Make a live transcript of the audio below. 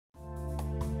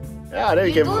Yeah, then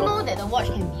you can. don't know that the watch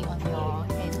can be on your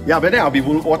hand. Yeah, but then I'll be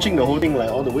watching the whole thing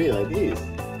like all the way like this.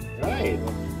 Right.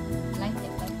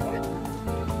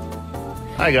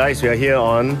 Hi guys, we are here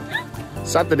on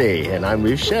Saturday and I'm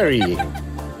with Sherry.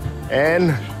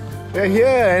 And we're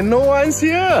here and no one's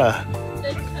here.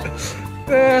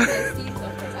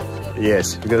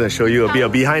 Yes, we're going to show you a bit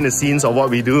of behind the scenes of what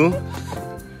we do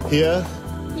here.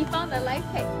 He found a life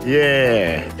hack.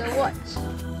 Yeah. The watch.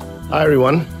 Hi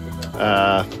everyone.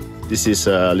 This is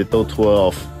a little tour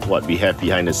of what we have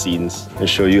behind the scenes. I'll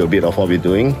show you a bit of what we're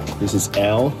doing. This is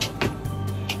Al,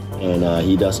 and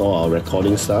he does all our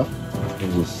recording stuff.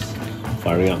 He's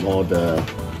firing up all the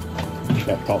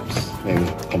laptops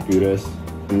and computers.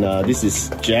 And this is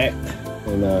Jack,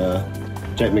 and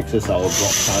Jack mixes our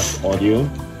broadcast audio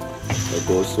that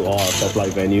goes to all our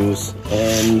satellite venues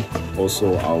and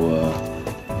also our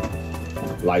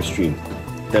live stream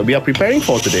that we are preparing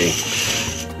for today.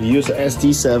 We use a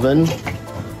SD7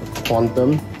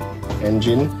 Quantum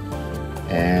engine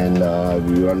and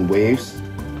we run waves,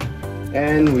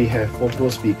 and we have photo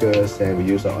speakers, and we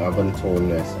use our Urban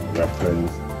Tone as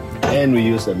reference, and we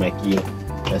use the Mackie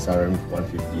SRM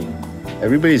 115.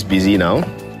 Everybody's busy now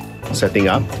setting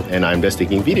up and I'm just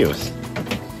taking videos.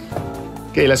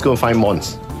 Okay, let's go find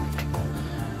Mons.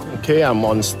 Okay, I'm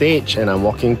on stage and I'm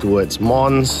walking towards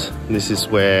Mons. This is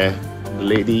where the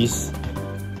ladies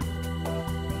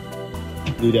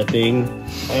do their thing.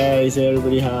 Hey, say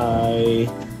everybody hi.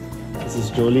 This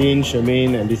is Jolene,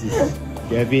 Charmaine, and this is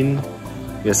Gavin.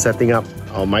 We're setting up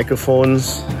our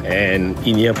microphones and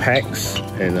in-ear packs,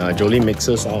 and Jolene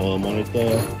mixes our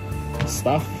monitor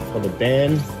stuff for the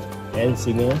band and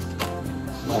singers.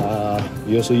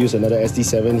 We also use another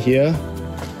SD7 here,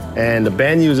 and the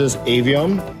band uses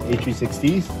Avion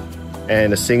A360s,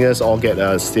 and the singers all get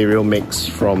a stereo mix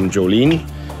from Jolene,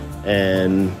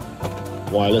 and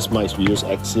wireless mics we use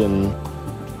Axiom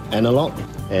analog.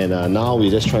 And now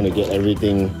we're just trying to get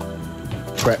everything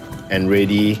prepped and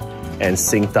ready and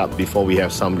synced up before we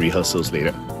have some rehearsals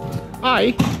later.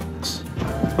 Hi!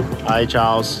 Hi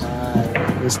Charles.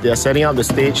 Hi. They're setting up the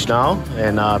stage now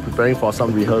and preparing for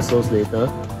some rehearsals later.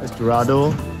 That's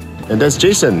Gerardo. And that's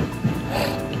Jason.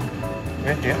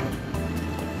 Yeah.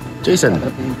 Jason.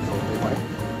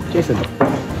 Jason.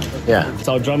 Yeah, it's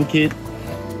our drum kit.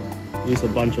 Use a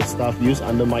bunch of stuff. Use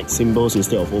under mic cymbals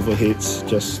instead of overheads,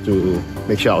 just to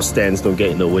make sure our stands don't get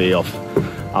in the way of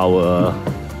our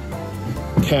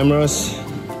cameras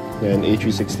and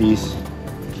A360s,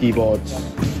 keyboards,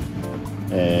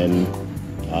 and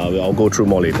I'll go through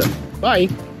more later. Bye!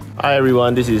 Hi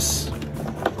everyone, this is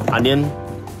Onion.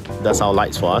 That's our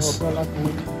lights for us.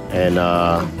 And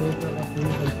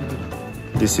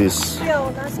this is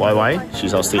YY,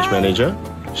 she's our stage manager.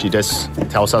 She just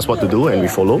tells us what to do and we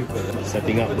follow.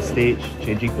 Setting up the stage,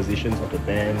 changing positions of the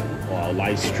band for our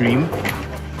live stream.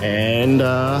 And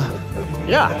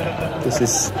yeah, this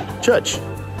is church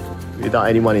without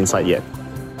anyone inside yet.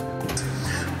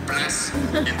 Bless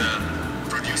in the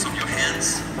produce of your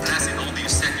hands. Bless in all that you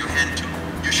set your hand to.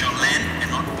 You shall lend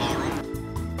and not borrow.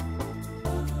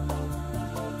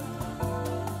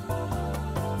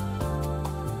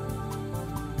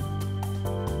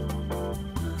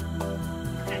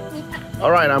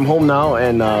 Alright, I'm home now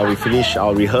and we finished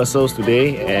our rehearsals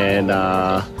today, and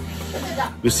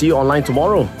we'll see you online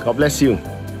tomorrow. God bless you.